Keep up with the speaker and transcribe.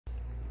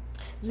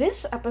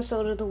This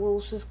episode of The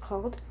Wolves is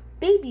called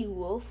Baby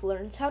Wolf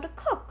Learns How to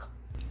Cook.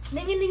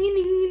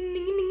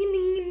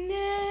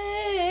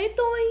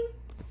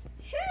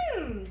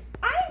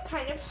 I'm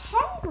kind of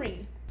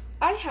hungry.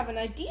 I have an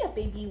idea,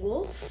 Baby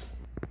Wolf.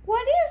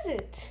 What is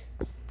it?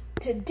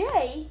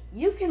 Today,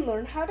 you can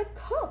learn how to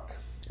cook.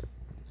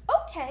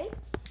 Okay,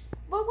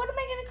 but what am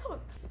I going to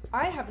cook?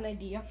 I have an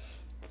idea.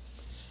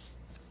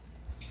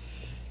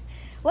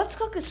 Let's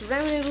cook this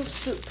ramen noodle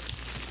soup,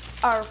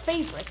 our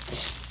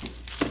favorite.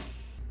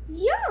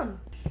 Yum!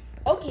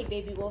 Okay,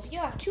 Baby Wolf, you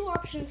have two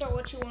options on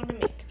what you want to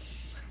make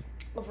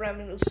of ramen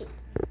noodle soup.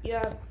 You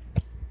have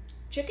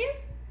chicken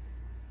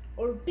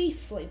or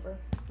beef flavor.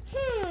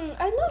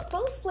 I love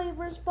both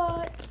flavors,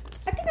 but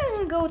I think I'm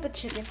going to go with the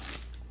chicken.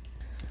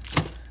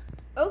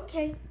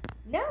 Okay,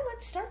 now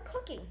let's start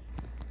cooking.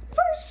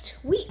 First,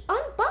 we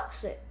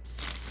unbox it.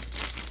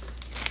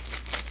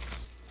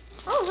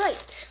 All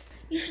right,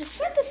 you should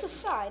set this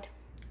aside.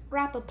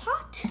 Grab a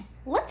pot.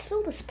 Let's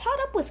fill this pot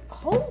up with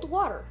cold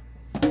water.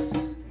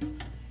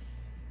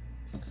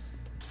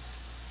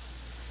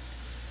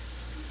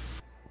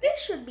 This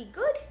should be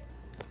good.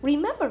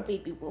 Remember,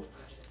 Baby Wolf,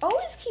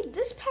 always keep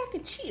this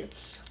package here.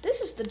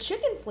 This is the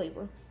chicken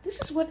flavor.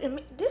 This is what it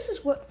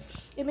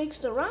makes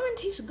the ramen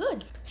taste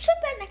good. Set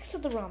that next to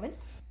the ramen.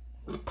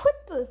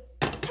 Put the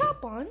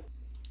top on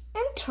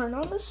and turn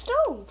on the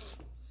stove.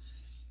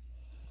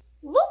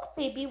 Look,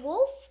 Baby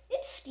Wolf,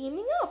 it's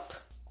steaming up.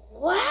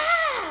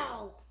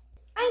 Wow!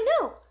 I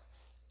know.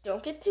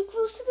 Don't get too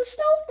close to the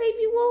stove,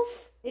 Baby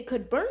Wolf. It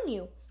could burn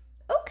you.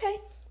 Okay.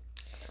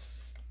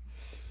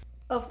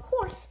 Of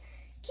course,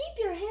 keep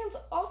your hands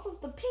off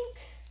of the pink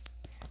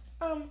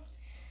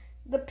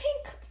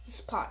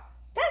spot.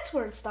 That's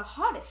where it's the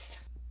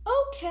hottest.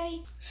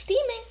 Okay,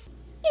 steaming.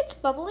 It's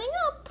bubbling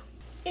up.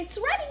 It's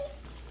ready.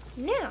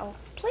 Now,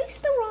 place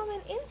the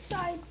ramen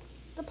inside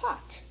the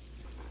pot.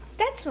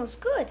 That smells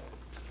good.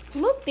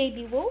 Look,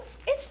 Baby Wolf,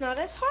 it's not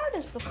as hard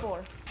as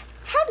before.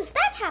 How does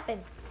that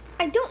happen?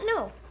 I don't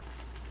know.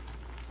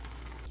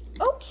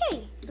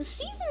 Okay, the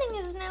seasoning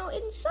is now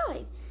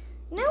inside.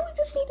 Now we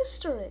just need to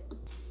stir it.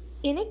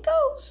 In it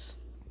goes.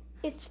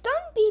 It's done,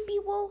 Baby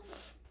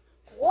Wolf.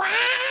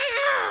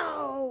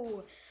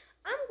 Wow!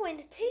 I'm going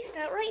to taste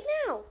that right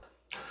now.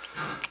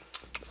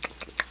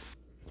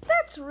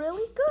 That's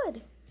really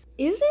good.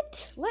 Is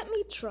it? Let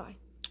me try.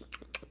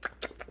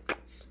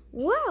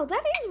 Wow,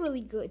 that is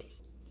really good.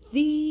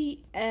 The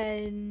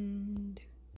end.